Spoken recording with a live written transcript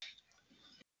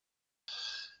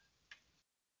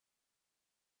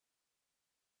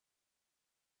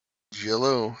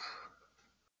Yellow.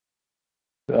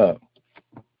 What's up?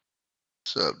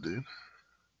 What's up, dude?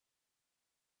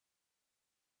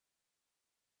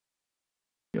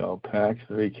 Y'all packed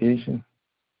for vacation?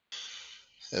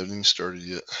 Haven't even started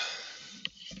yet.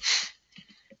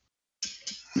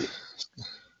 Yeah.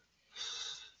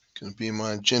 Gonna be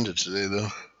my agenda today, though.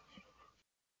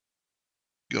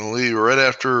 Gonna leave right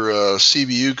after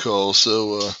CBU call,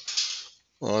 so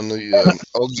on the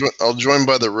I'll join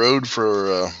by the road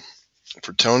for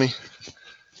Tony.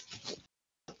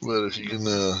 But if you can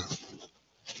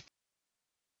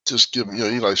just give him,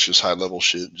 he likes just high level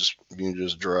shit. Just you can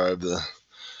just drive the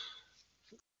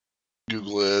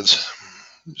Google Ads.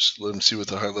 Just let him see what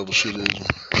the high level shit is.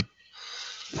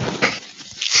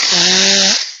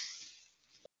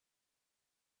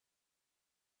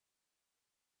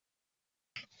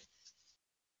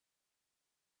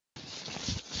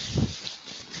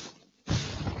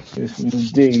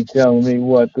 This D telling me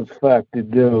what the fuck to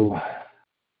do.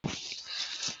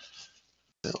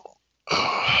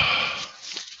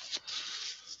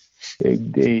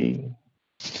 Big D.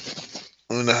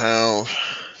 I'm in the house.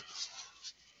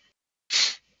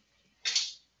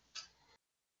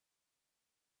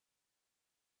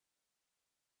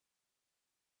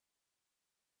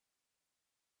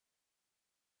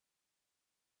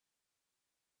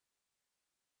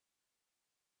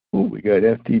 Ooh, we got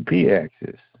FTP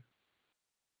access.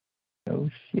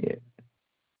 No shit.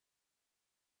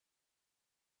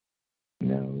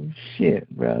 No shit,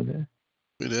 brother.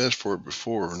 We'd asked for it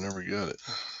before, never got it.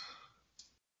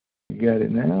 You got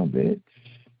it now, bitch.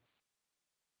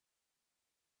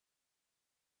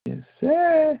 Yes,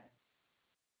 sir.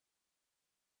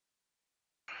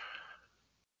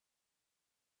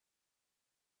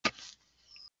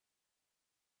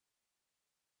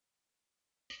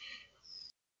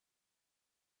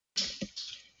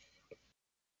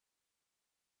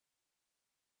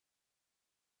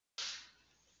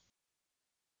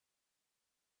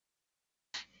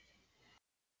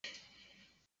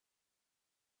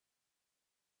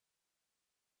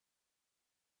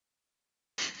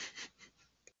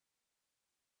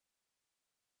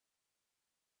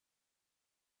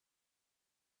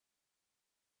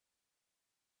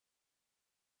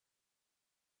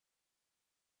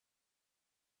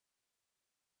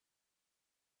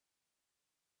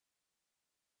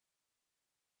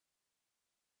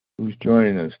 Who's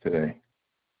joining us today?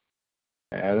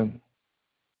 Adam?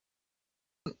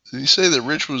 Did you say that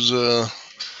Rich was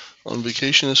on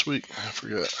vacation this week? I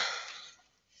forgot.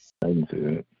 I didn't say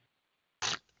that.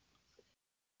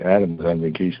 Adam was on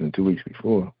vacation 2 weeks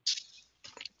before.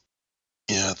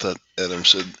 Yeah, I thought Adam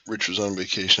said Rich was on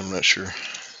vacation. I'm not sure.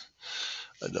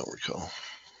 I don't recall.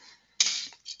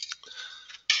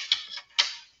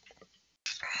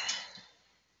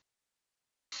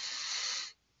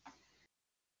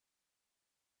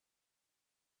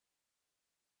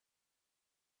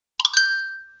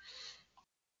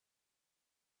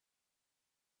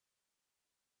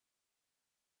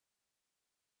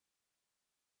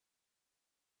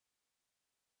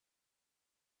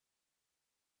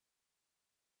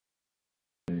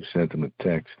 You sent him a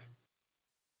text.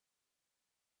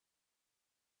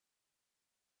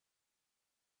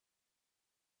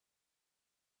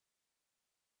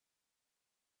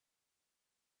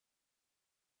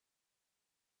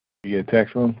 You get a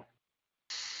text from him?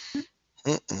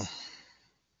 Mm-mm.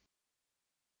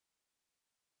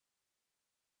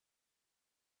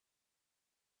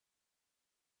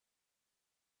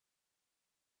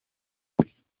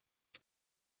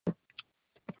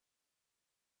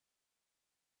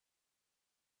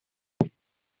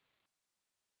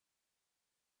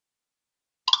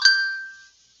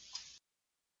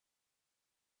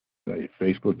 Got your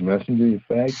Facebook Messenger, you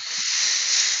fag?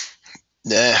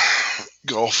 Nah,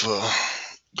 golf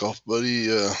buddy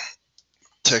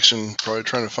texting, probably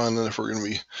trying to find out if we're going to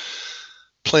be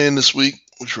playing this week,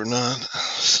 which we're not.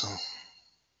 So.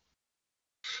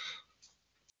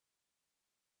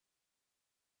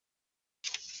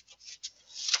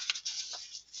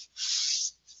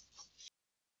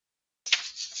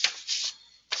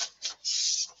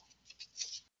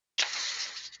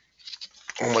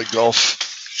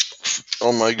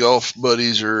 All my golf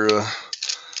buddies are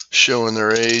showing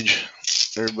their age.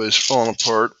 Everybody's falling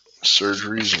apart,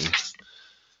 surgeries and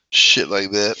shit like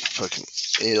that. Fucking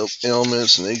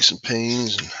ailments and aches and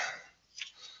pains. And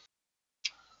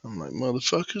I'm like,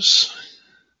 motherfuckers,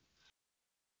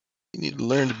 you need to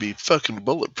learn to be fucking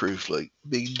bulletproof like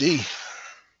Big D.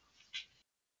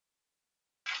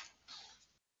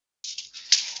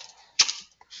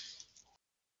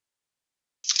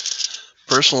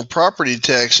 Personal property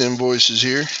tax invoices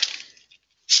here.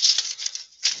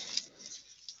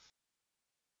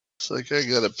 like I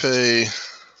gotta pay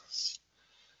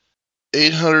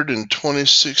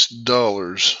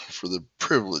 $826 for the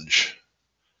privilege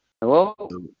Hello?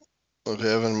 of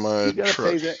having my You gotta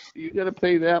truck. pay that. You gotta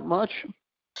pay that much?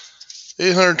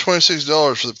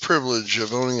 $826 for the privilege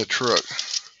of owning a truck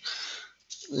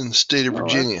in the state of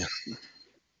Virginia.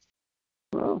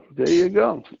 Well, there you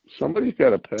go. Somebody's got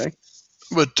to pay.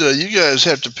 But you guys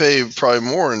have to pay probably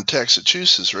more in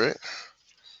Massachusetts, right?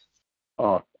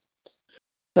 Oh,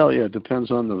 hell yeah! It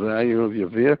depends on the value of your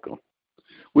vehicle.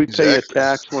 We pay a Exactly.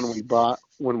 tax when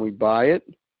we buy it.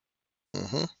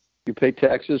 Mm-hmm. You pay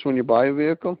taxes when you buy a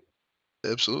vehicle.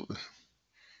 Absolutely.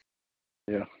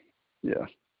 Yeah.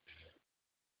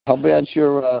 How bad's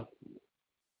your? I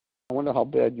wonder how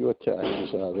bad your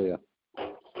taxes are there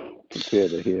compared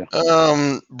to here.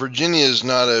 Virginia is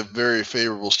not a very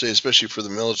favorable state, especially for the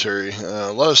military.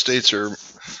 A lot of states are.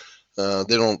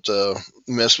 They don't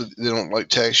mess with. They don't like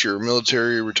tax your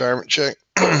military retirement check.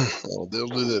 Well, they'll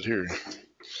do that here.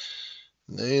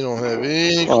 They don't have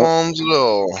any qualms at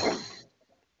all.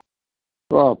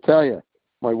 Well, I'll tell you,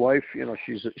 my wife, she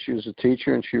was a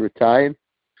teacher and she retired,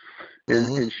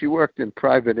 and she worked in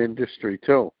private industry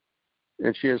too,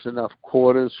 and she has enough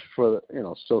quarters for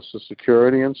Social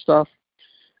Security and stuff.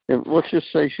 And let's just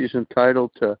say she's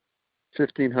entitled to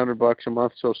 $1,500 a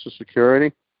month Social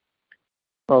Security.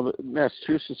 Well,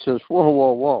 Massachusetts says,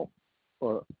 whoa.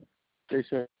 Or they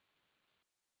say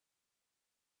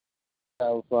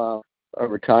have a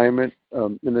retirement,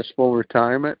 municipal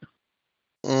retirement.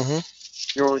 Mm-hmm.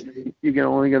 You're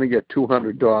only going to get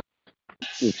 $200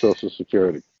 in Social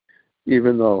Security,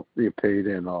 even though you paid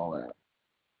in all that.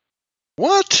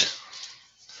 What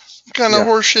kind of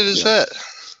horseshit is that?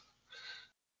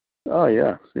 Oh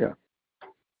yeah.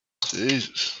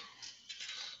 Jesus.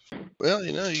 Well,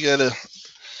 you gotta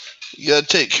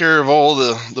take care of all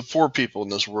the poor people in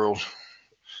this world.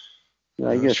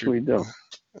 I guess we do.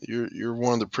 You're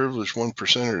one of the privileged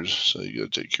 1%ers, so you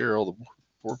gotta take care of all the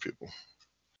poor people.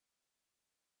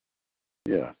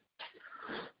 Yeah.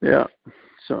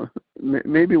 So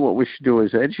maybe what we should do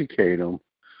is educate them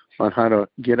on how to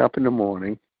get up in the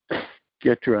morning,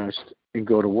 get dressed, and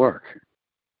go to work.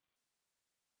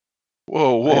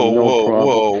 Whoa!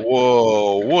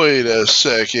 Wait a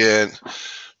second.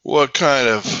 What kind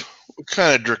of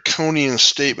draconian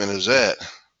statement is that?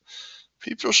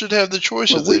 People should have the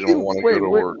choice if they don't want to go to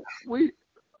work.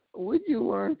 Where'd you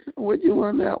learn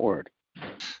that word?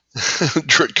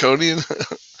 Draconian?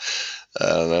 I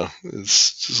don't know.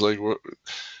 It's just like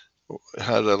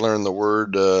how did I learn the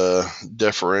word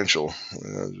deferential?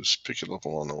 Just pick it up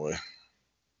along the way.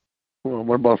 Well,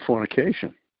 what about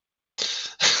fornication?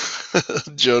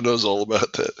 Joe knows all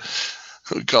about that.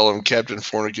 We call him Captain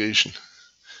Fornication.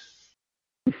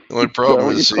 The only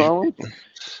problem is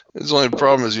his only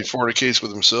problem is he fornicates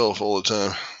with himself all the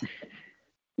time.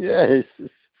 Yeah,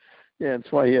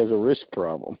 that's why he has a wrist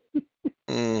problem.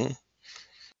 Mm-hmm.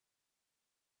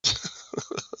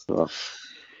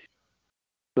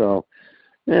 So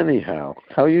anyhow,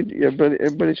 how you?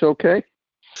 Everybody's okay?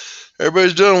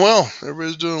 Everybody's doing well.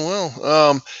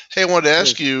 Hey, I wanted to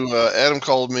ask you. Adam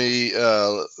called me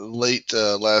late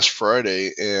last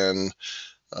Friday and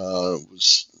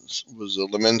was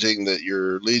lamenting that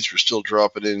your leads were still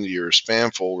dropping into your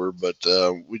spam folder, but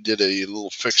we did a little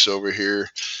fix over here,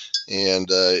 and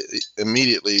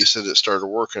immediately he said it started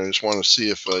working. I just want to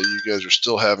see if you guys are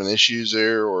still having issues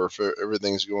there, or if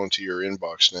everything's going to your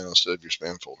inbox now instead of your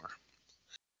spam folder.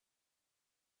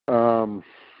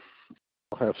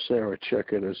 I'll have Sarah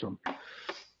check it as I'm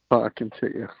talking to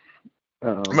you.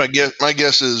 My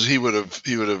guess is he would have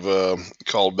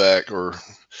called back or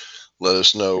let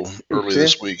us know early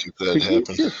this week if that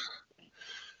happened. Just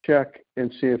check and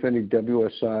see if any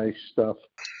WSI stuff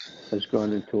has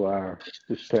gone into our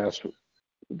this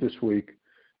week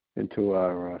into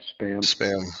our spam.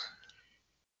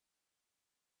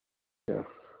 Yeah.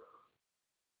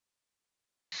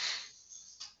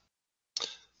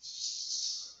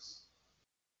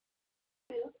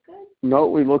 No,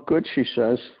 we look good, she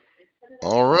says.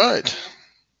 All right.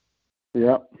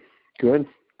 Yeah. Good.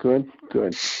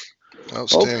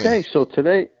 Outstanding. Okay, so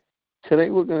today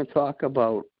we're going to talk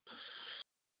about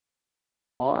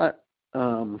why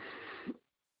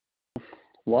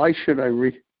should I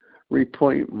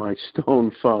repoint my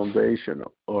stone foundation,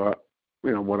 or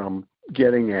what I'm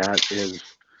getting at is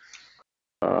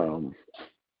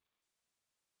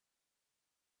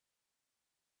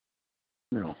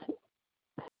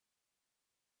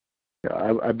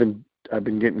I've been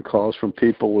getting calls from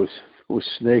people with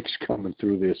snakes coming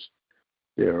through their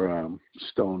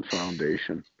stone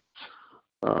foundation.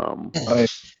 Oh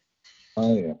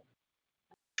yeah.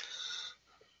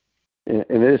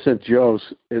 And it isn't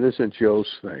Joe's. It isn't Joe's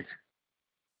snake.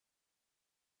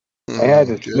 I had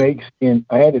a snake skin.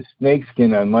 I had a snake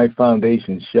skin on my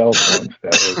foundation shelf once.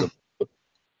 That was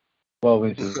 12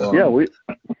 inches long.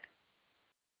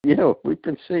 We've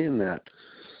been seeing that.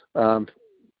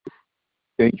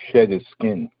 They shed his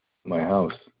skin in my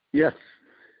house. Yeah.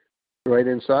 Right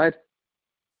inside?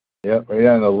 Yep, right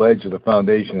on the ledge of the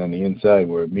foundation on the inside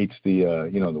where it meets the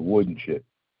the wood and shit.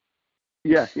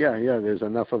 Yeah. There's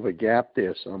enough of a gap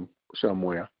there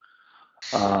somewhere.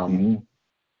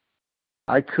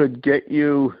 I could get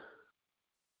you.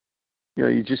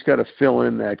 You just got to fill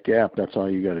in that gap. That's all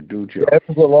you got to do, Joe. This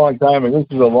was a long time. This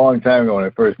was a long time ago when I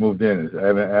first moved in. I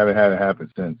haven't had it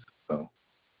happen since. So.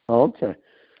 Okay.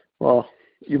 Well,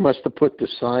 you must have put the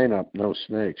sign up, no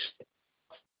snakes.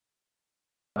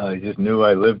 I just knew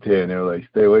I lived here, and they were like,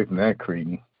 "Stay away from that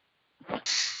cretin."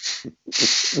 You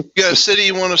got a city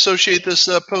you want to associate this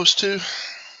post to?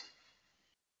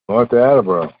 North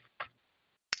Attleboro.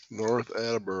 North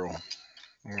Attleboro.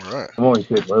 All right. I'm only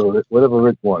kidding. Whatever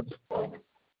Rick wants.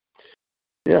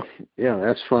 Yeah,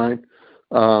 that's fine.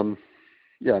 North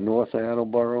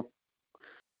Attleboro.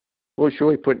 Well, should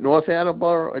we put North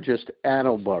Attleboro or just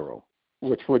Attleboro?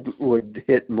 Which would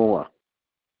hit more?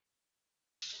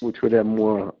 Which would have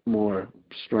more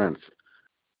strength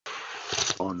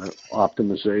on the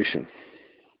optimization?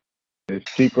 There's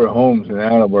cheaper homes in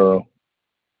Attleboro.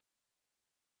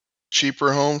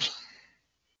 Cheaper homes?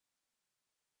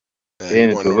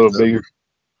 And it's a little bigger.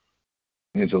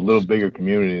 It's a little bigger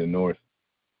community in the north.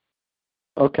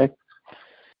 Okay.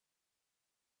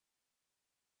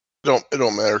 It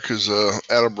don't matter because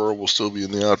Attleboro will still be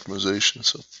in the optimization.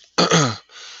 So.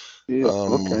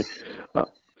 Okay.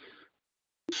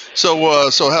 So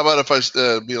how about if I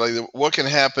be like, what can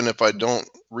happen if I don't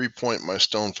repoint my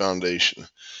stone foundation?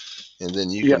 And then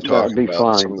you can talk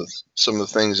about some of the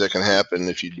things that can happen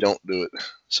if you don't do it.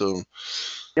 So.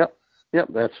 Yep,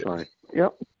 that's fine.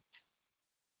 Yep.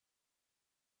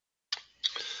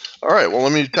 All right. Well,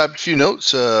 let me type a few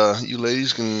notes. You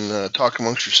ladies can talk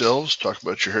amongst yourselves, talk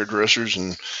about your hairdressers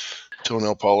and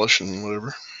toenail polish and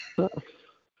whatever.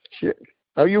 Shit.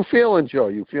 How you feeling, Joe?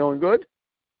 You feeling good?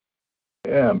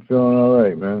 Yeah, I'm feeling all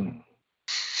right, man.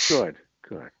 Good.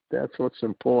 That's what's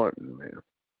important, man.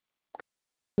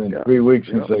 It's been 3 weeks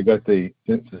since I got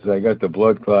the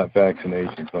blood clot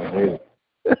vaccination, so I hate it.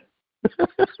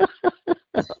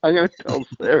 I'm gonna tell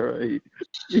Sarah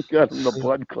he got him the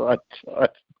blood clot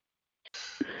shot.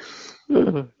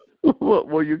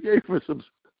 Well, you gave her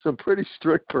some pretty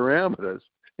strict parameters,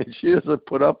 and she doesn't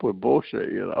put up with bullshit,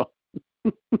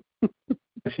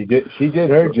 She did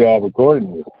her job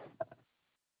accordingly.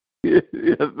 Yeah,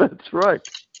 that's right.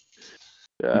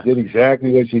 Yeah. She did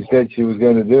exactly what she said she was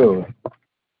going to do.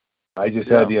 I just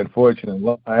had the unfortunate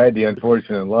luck.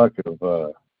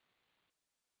 Of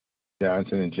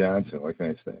Johnson & Johnson. What can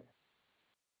I say?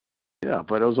 Yeah,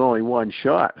 but it was only one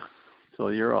shot, so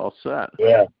you're all set.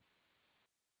 Yeah.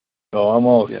 So I'm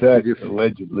all set,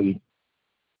 allegedly.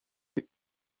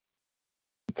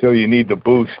 Until you need the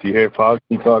boost. You hear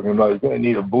Fauci talking about you're going to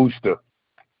need a booster.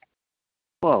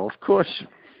 Well, of course.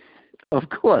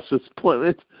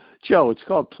 It's Joe, it's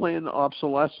called planned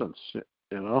obsolescence,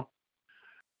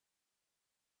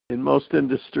 In most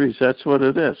industries, that's what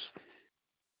it is.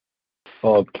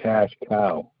 Called cash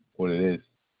cow, what it is.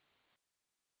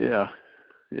 Yeah.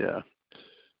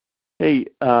 Hey,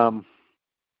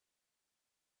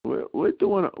 we're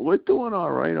doing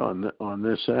all right on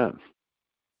this end.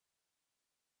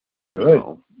 Good.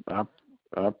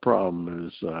 Our problem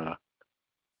is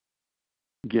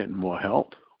getting more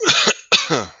help.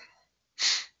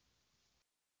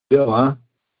 Still, huh?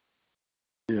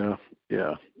 Yeah.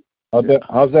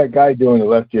 How's that guy doing that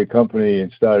left your company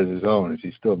and started his own? Is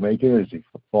he still making it, or is he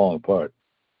falling apart?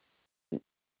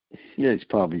 Yeah, he's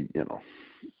probably,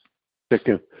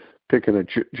 picking a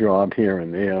job here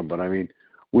and there. But I mean,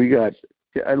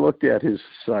 I looked at his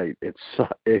site. It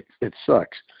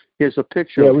sucks. Here's a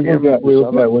picture of him. We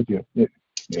looked at it with you.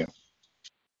 Yeah.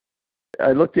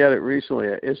 I looked at it recently.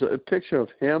 It's a picture of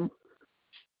him.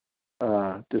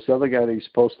 This other guy that he's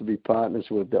supposed to be partners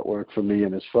with that worked for me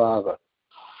and his father.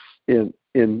 In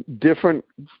different,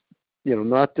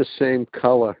 not the same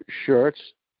color shirts.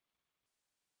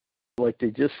 Like they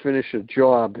just finished a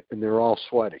job and they're all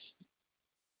sweaty.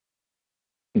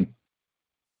 They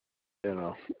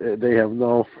have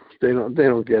they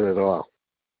don't get it all.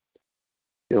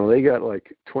 They got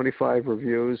like 25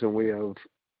 reviews and we have,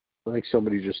 I think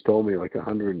somebody just told me like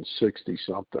 160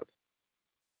 something.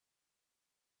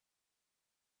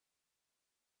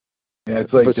 Yeah,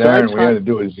 it's like Besides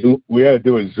Darren. We had to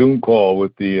do a Zoom call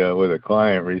with a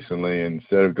client recently, and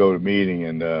instead of go to meeting,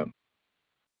 and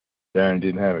Darren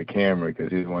didn't have a camera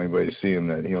because he didn't want anybody to see him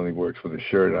that he only works with a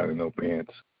shirt on and no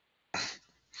pants.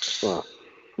 Well,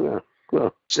 yeah.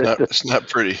 Well, It's not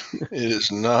pretty. It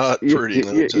is not pretty,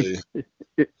 let me tell you.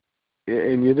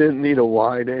 And you didn't need a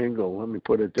wide angle. Let me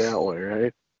put it that way,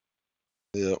 right?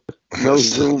 Yeah. No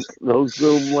zoom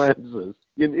lenses.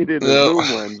 You needed a zoom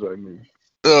lens. I mean.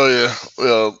 Oh yeah.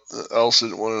 Well, I also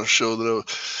didn't want to show that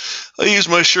I use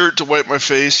my shirt to wipe my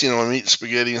face. I'm eating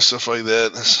spaghetti and stuff like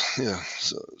that.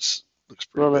 So it looks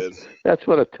pretty bad. That's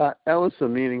what a tie. That was the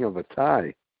meaning of a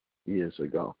tie years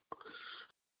ago.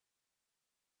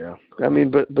 Yeah, I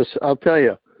mean, but I'll tell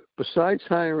you. Besides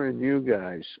hiring you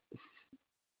guys,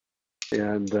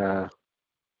 and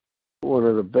one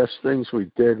of the best things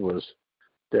we did was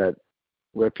that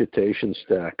reputation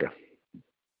stacker.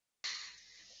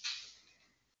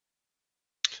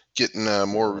 Getting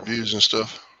more reviews and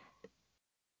stuff.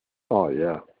 Oh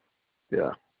yeah,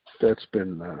 that's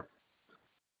been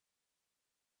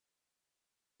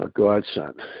a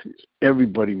godsend.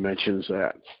 Everybody mentions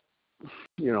that.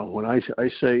 When I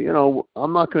say,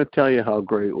 I'm not going to tell you how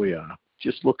great we are.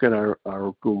 Just look at our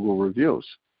Google reviews.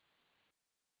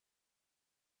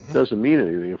 It doesn't mean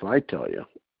anything if I tell you,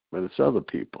 but it's other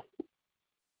people.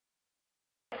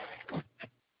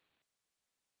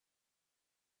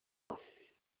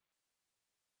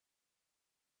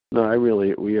 No,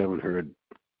 we haven't heard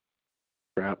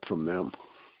crap from them.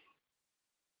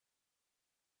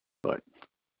 But,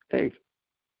 hey,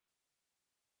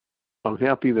 I'm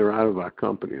happy they're out of our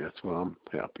company. That's what I'm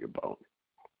happy about.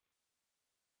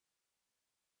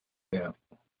 Yeah.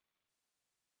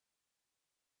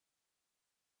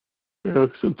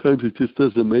 Sometimes it just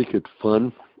doesn't make it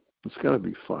fun. It's got to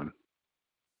be fun.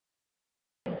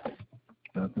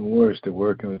 Nothing worse than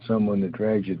working with someone that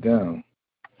drags you down.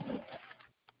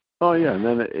 Oh yeah, and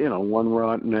then one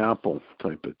rotten apple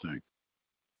type of thing.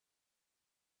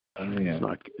 Yeah.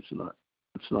 It's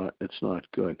not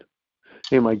good.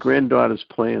 Hey, my granddaughter's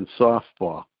playing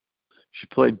softball. She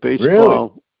played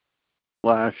baseball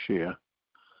last year.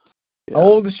 Yeah. How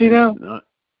old is she now?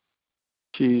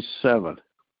 She's 7.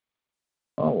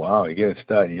 Oh wow, you get to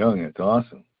start young. That's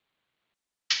awesome.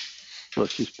 So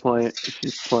she's playing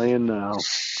now.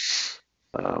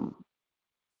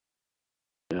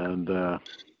 And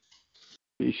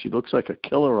she looks like a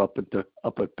killer up at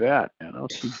bat, and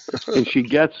she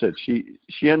gets it.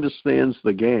 She understands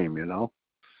the game,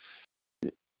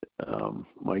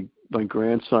 My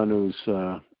grandson, who's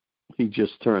he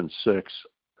just turned 6.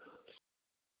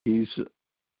 He gets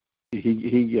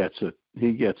it.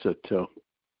 He gets it too.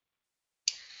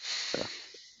 Yeah.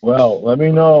 Well, let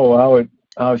me know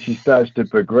how she starts to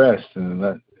progress, and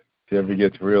if she ever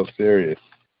gets real serious,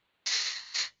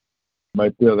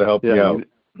 might be able to help you out.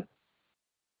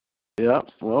 Yeah,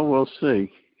 well, we'll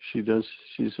see. She's a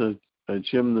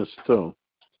gymnast too.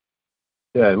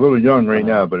 Yeah, a little young right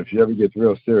now, but if she ever gets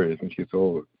real serious when she gets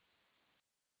older.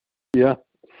 Yeah,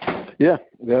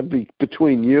 that'd be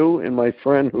between you and my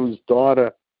friend whose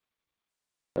daughter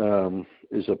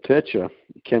is a pitcher,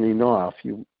 Kenny Knopf.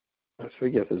 I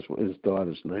forget his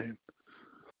daughter's name,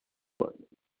 but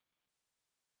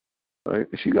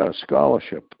she got a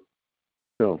scholarship.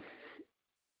 So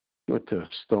went to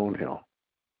Stonehill.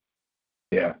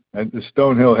 Yeah, and the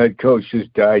Stonehill head coach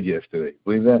just died yesterday.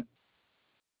 Believe that?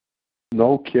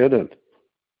 No kidding.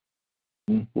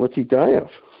 What's he die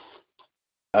of?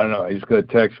 I don't know. I just got a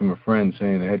text from a friend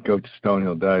saying the head coach of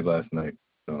Stonehill died last night.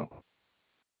 So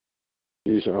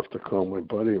He's off to call my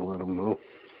buddy and let him know.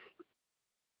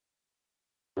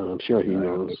 I'm sure he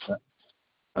knows.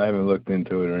 I haven't looked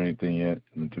into it or anything yet.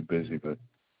 I'm too busy, but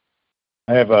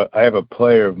I have a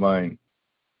player of mine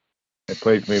that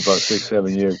played for me about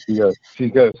 6-7 years.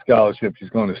 She's got a scholarship. She's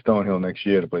going to Stonehill next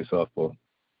year to play softball.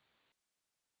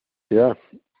 Yeah.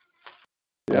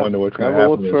 I wonder what's going to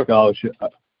happen to the scholarship.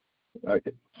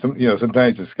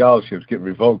 Sometimes the scholarships get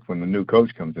revoked when the new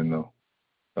coach comes in, though.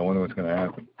 I wonder what's going to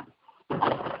happen.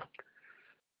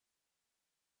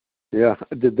 Yeah.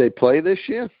 Did they play this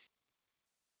year?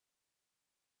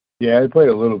 Yeah, they played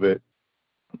a little bit.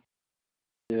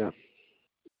 Yeah.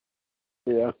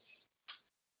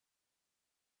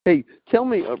 Hey, tell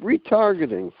me,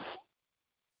 retargeting.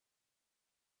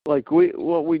 Like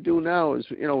what we do now is,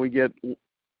 we get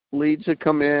leads that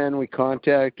come in, we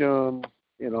contact them.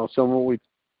 Someone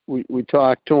we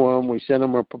talk to them, we send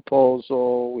them a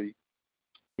proposal, we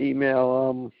email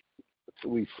them,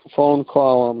 we phone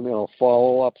call them.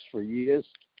 Follow-ups for years.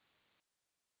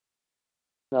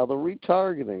 Now the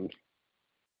retargeting.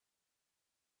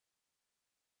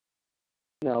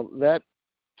 Now that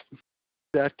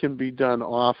can be done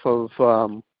off of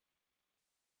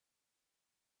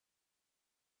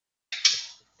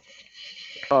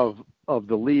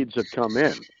the leads that come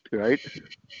in, right?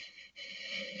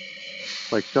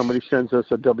 Like somebody sends us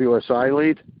a WSI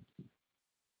lead.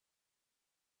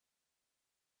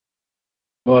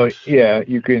 Well, yeah,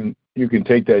 you can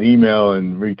take that email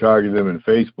and retarget them in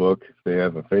Facebook if they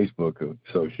have a Facebook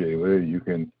associated with it. You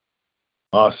can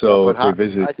also, if they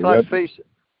visit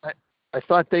I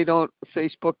thought they don't.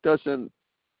 Facebook doesn't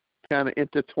kind of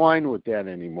intertwine with that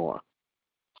anymore.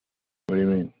 What do you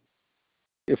mean?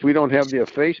 If we don't have their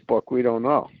Facebook, we don't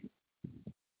know.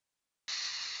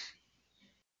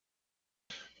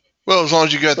 Well, as long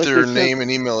as you got their name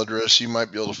and email address, you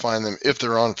might be able to find them if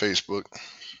they're on Facebook.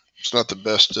 It's not the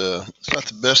best.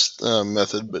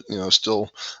 Method, but still,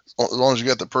 as long as you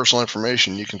got the personal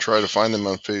information, you can try to find them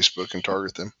on Facebook and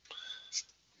target them.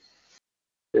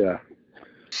 Yeah,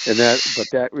 and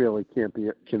that really can't be.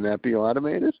 Can that be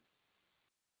automated?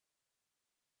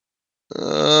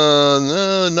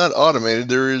 No, not automated.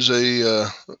 There is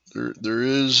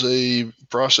a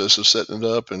process of setting it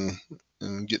up and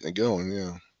getting it going.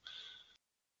 Yeah.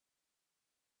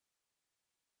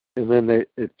 And then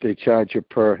they charge you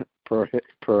per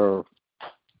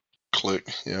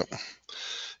click. Yeah.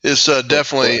 It's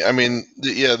definitely. I mean,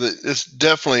 it's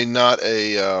definitely not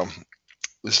a.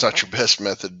 It's not your best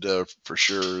method for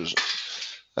sure.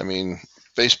 I mean,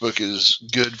 Facebook is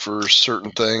good for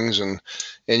certain things, and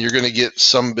you're going to get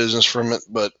some business from it.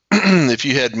 But if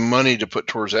you had money to put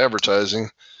towards advertising,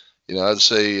 I'd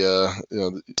say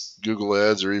Google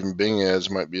ads or even Bing ads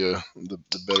might be the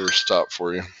better stop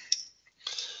for you.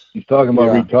 He's talking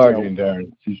about retargeting,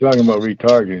 Darren. He's talking about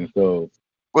retargeting. So,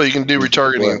 well, you can do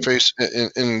retargeting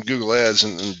in Google ads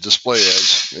and display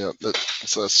ads. Yeah, that's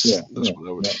what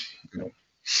I would.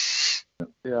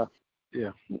 Yeah.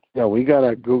 We got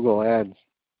a Google ad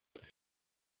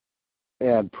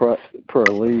per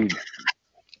lead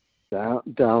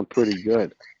down pretty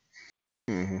good.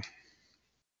 Mm-hmm.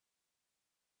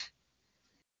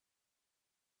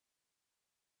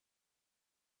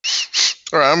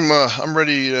 All right, I'm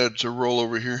ready to roll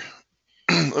over here.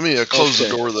 Let me close the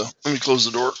door, though. Let me close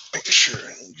the door. Make sure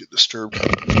I don't get disturbed.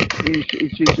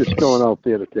 He's just going out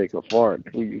there to take a fart.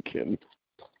 Who are you kidding?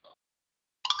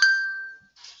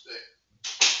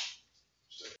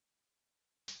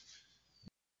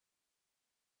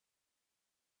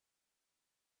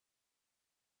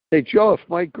 Hey, Joe, if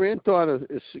my granddaughter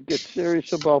gets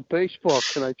serious about baseball,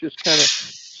 can I just kind of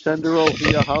send her over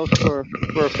to your house for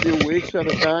a few weeks at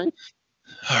a time?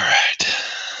 All right.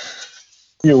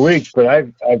 A few weeks, but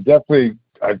I've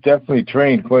definitely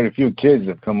trained quite a few kids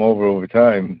that come over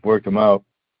time, worked them out.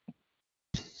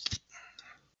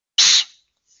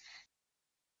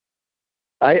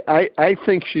 I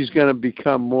think she's going to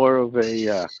become more of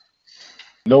a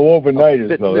no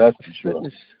overnighters, though. That's for sure.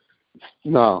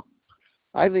 No,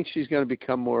 I think she's going to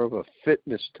become more of a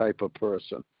fitness type of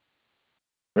person.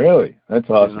 Really? That's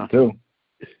awesome too.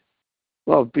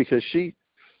 Well, because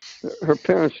her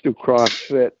parents do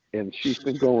CrossFit, and she's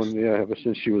been going there ever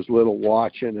since she was little,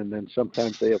 watching, and then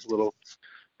sometimes they have little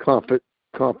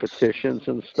competitions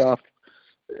and stuff,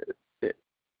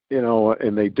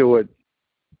 and they do it,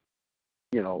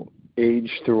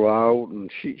 age throughout,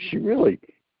 and she really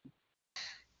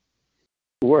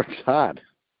works hard.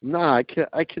 No,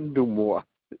 I can do more,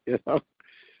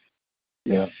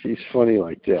 Yeah. She's funny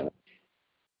like that.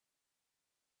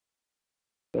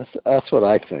 That's what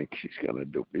I think she's going to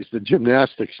do. Because the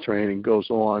gymnastics training goes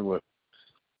along with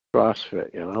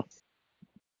CrossFit,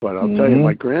 But I'll tell you,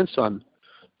 my grandson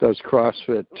does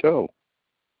CrossFit too,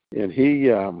 and he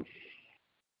doesn't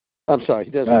do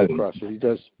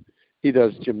CrossFit. He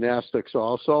does gymnastics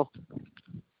also,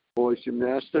 boys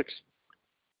gymnastics,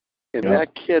 and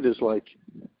that kid is like,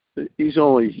 he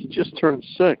just turned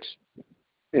 6,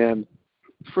 and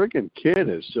friggin' kid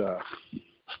is.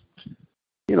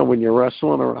 When you're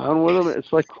wrestling around with him,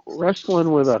 it's like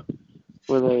wrestling with an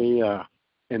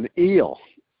eel.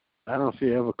 I don't know if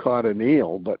you ever caught an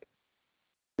eel, but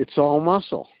it's all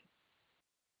muscle.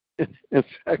 In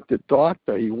fact, the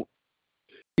doctor,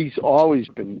 he's always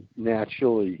been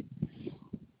naturally,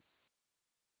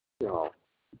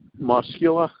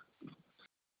 muscular.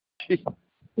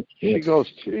 She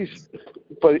goes, geez,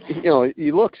 but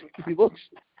he looks,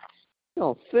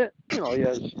 fit. He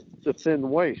has the thin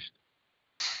waist.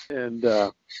 And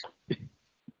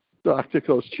doctor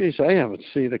goes, geez, I haven't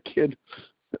seen a kid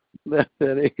that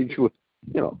age with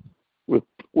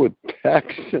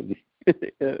pecs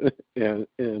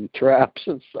and traps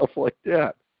and stuff like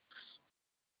that.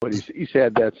 But he's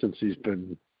had that since he's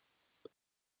been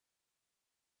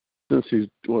since he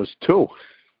was 2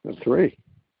 or 3.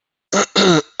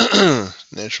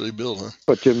 Naturally built, huh?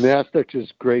 But gymnastics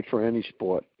is great for any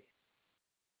sport.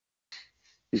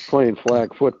 He's playing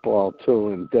flag football, too,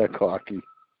 and deck hockey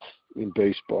and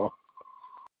baseball.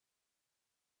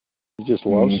 He just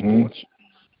loves sports.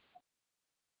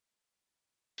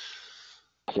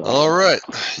 So, all right.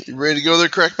 You ready to go there,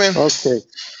 Crackman? Okay.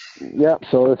 Yep,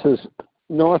 so this is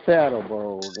North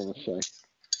Attleboro, we're going to say.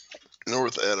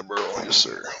 North Attleboro, yes,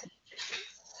 sir.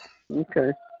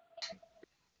 Okay.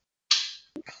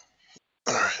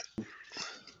 All right.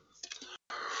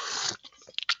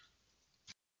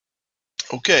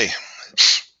 Okay.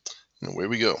 Away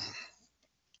we go.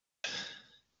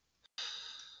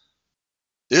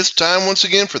 It's time once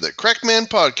again for the Crackman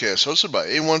Podcast, hosted by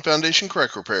A1 Foundation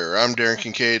Crack Repair. I'm Darren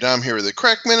Kincaid. I'm here with the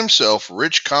Crackman himself,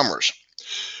 Rich Commerce.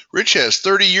 Rich has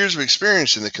 30 years of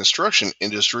experience in the construction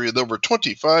industry with over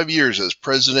 25 years as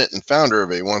president and founder of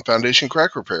A1 Foundation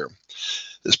Crack Repair.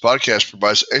 This podcast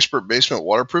provides expert basement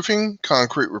waterproofing,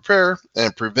 concrete repair,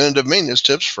 and preventative maintenance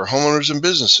tips for homeowners and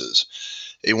businesses.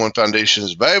 A1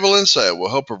 Foundation's valuable insight will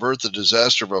help avert the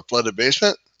disaster of a flooded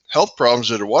basement, health problems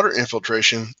due to water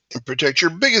infiltration, and protect your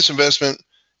biggest investment,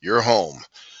 your home.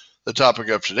 The topic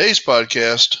of today's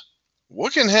podcast: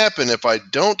 what can happen if I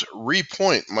don't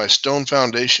repoint my stone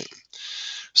foundation?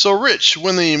 So, Rich,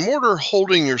 when the mortar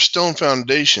holding your stone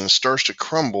foundation starts to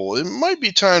crumble, it might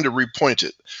be time to repoint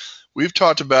it. We've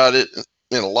talked about it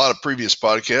in a lot of previous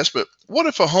podcasts, but what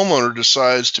if a homeowner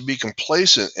decides to be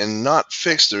complacent and not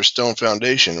fix their stone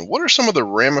foundation? What are some of the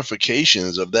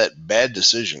ramifications of that bad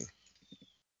decision?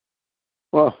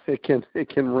 Well, it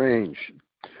can range.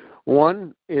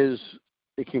 One is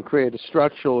it can create a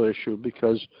structural issue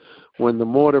because when the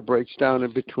mortar breaks down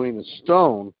in between the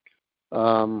stone,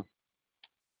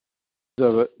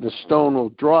 the stone will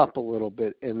drop a little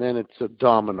bit, and then it's a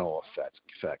domino effect.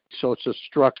 So it's a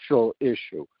structural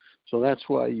issue. So that's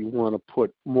why you want to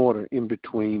put mortar in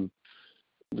between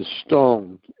the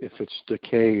stone if it's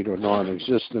decayed or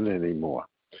non-existent anymore.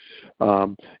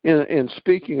 And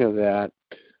speaking of that,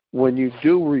 when you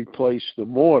do replace the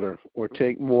mortar or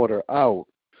take mortar out,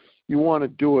 you want to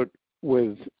do it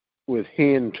with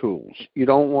hand tools. You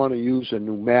don't want to use a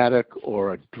pneumatic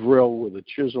or a drill with a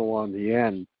chisel on the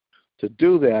end to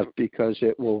do that, because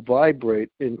it will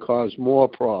vibrate and cause more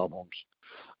problems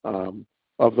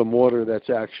of the mortar that's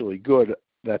actually good,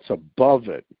 that's above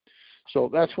it. So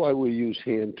that's why we use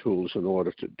hand tools in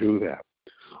order to do that.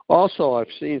 Also,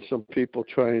 I've seen some people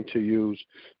trying to use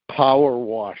power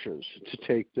washers to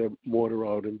take the mortar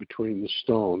out in between the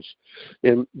stones.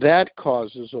 And that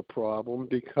causes a problem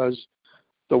because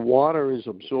the water is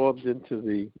absorbed into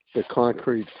the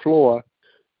concrete floor.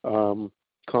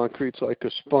 Concrete's like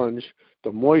a sponge.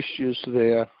 The moisture's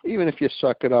there, even if you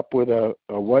suck it up with a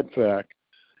wet vac,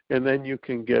 and then you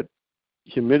can get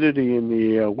humidity in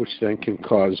the air, which then can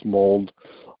cause mold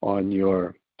on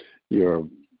your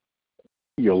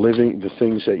living, the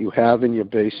things that you have in your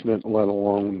basement, let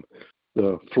alone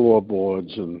the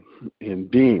floorboards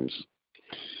and beams.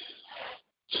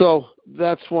 So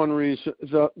that's one reason.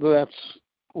 That's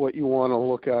what you want to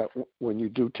look at when you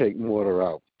do take mortar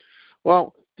out.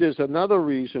 Well, there's another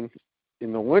reason.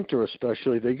 In the winter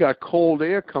especially, they got cold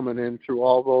air coming in through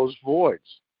all those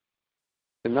voids.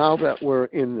 And now that we're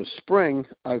in the spring,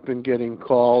 I've been getting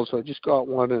calls. I just got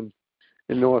one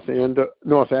in North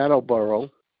Attleboro,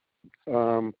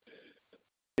 and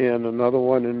another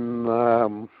one in,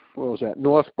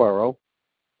 Northborough.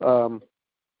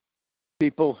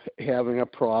 People having a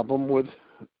problem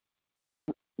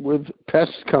with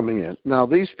pests coming in. Now,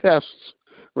 these pests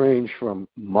range from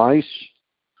mice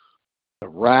to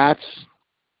rats,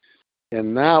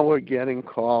 and now we're getting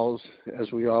calls,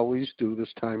 as we always do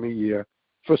this time of year,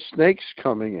 for snakes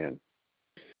coming in.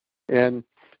 And,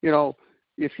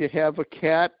 if you have a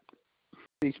cat,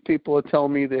 these people are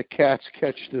telling me their cats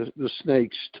catch the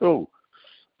snakes too.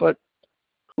 But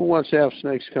who wants to have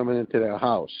snakes coming into their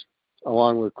house,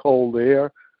 along with cold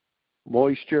air,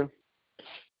 moisture?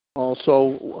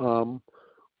 Also,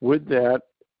 with that,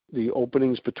 the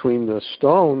openings between the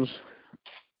stones,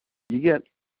 you get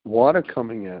water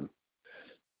coming in.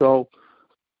 So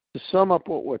to sum up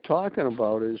what we're talking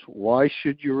about is, why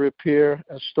should you repair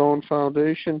a stone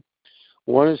foundation?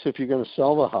 One is, if you're going to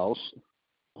sell the house,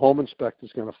 home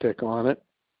inspector's going to pick on it.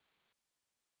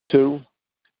 2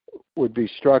 would be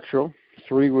structural.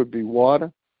 3 would be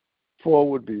water. 4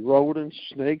 would be rodents,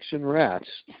 snakes, and rats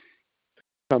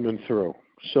coming through.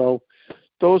 So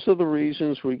those are the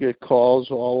reasons we get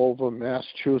calls all over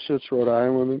Massachusetts, Rhode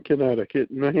Island, and Connecticut,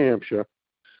 and New Hampshire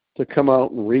to come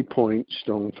out and repoint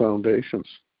stone foundations.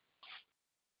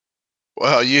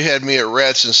 Wow, you had me at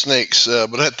rats and snakes,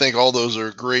 but I think all those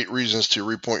are great reasons to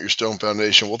repoint your stone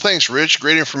foundation. Well, thanks, Rich.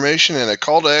 Great information and a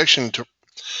call to action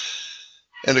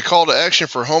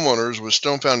for homeowners with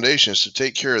stone foundations to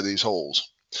take care of these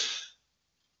holes.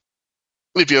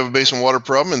 If you have a basement water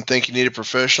problem and think you need a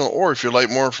professional, or if you'd like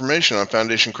more information on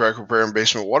foundation crack repair and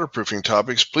basement waterproofing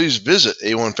topics, please visit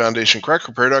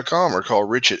a1foundationcrackrepair.com or call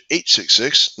Rich at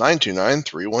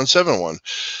 866-929-3171.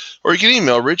 Or you can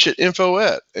email Rich at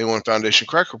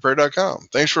info@a1foundationcrackrepair.com.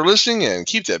 Thanks for listening and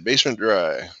keep that basement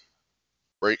dry.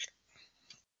 Break.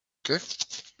 Okay.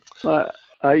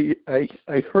 I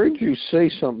heard you say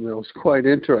something that was quite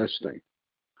interesting.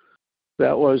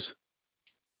 That was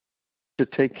to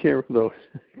take care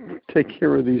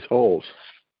of these holes.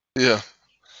 Yeah,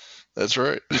 that's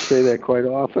right. You say that quite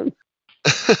often?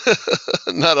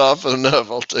 Not often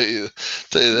enough, I'll tell you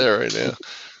that right now.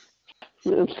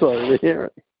 I'm sorry to hear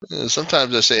it. Yeah,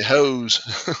 sometimes I say hose.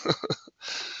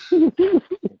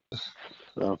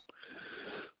 So,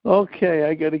 okay,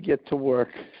 I got to get to work.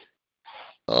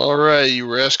 All right,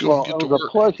 you rascal. Well, get it to was work.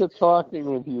 a pleasure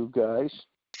talking with you guys.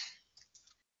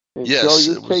 And Yes,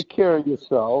 Joe, you take care of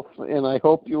yourself, and I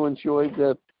hope you enjoyed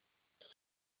that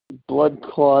blood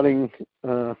clotting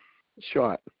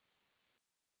shot.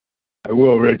 I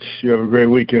will, Rich. You have a great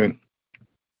weekend.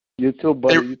 You too,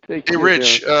 buddy. You take care.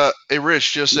 Rich,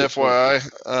 just FYI.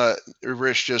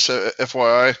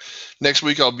 FYI. Next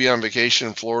week I'll be on vacation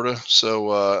in Florida,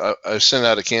 so I sent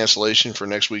out a cancellation for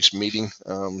next week's meeting.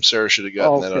 Sarah should have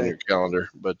gotten that on your calendar,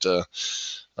 but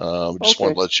just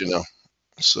wanted to let you know.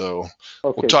 So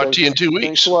we'll talk to you in 2 weeks.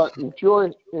 Thanks a lot.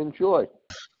 Enjoy.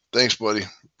 Thanks, buddy.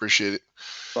 Appreciate it.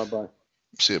 Bye-bye.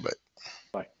 See you, bye.